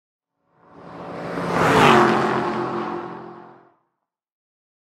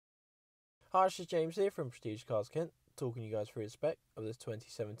Hi, this is James here from Prestige Cars Kent, talking you guys through the spec of this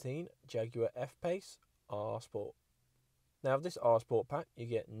 2017 Jaguar F-Pace R Sport. Now, with this R Sport pack, you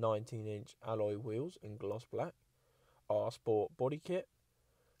get 19-inch alloy wheels in gloss black, R Sport body kit,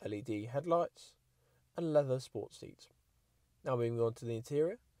 LED headlights, and leather sports seats. Now, moving on to the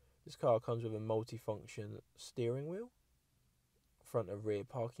interior, this car comes with a multi-function steering wheel, front and rear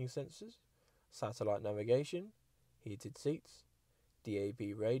parking sensors, satellite navigation, heated seats,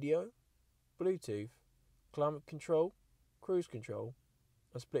 DAB radio, Bluetooth, climate control, cruise control,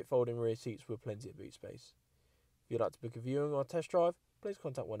 and split folding rear seats with plenty of boot space. If you'd like to book a viewing or test drive, please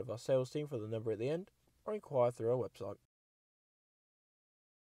contact one of our sales team for the number at the end or inquire through our website.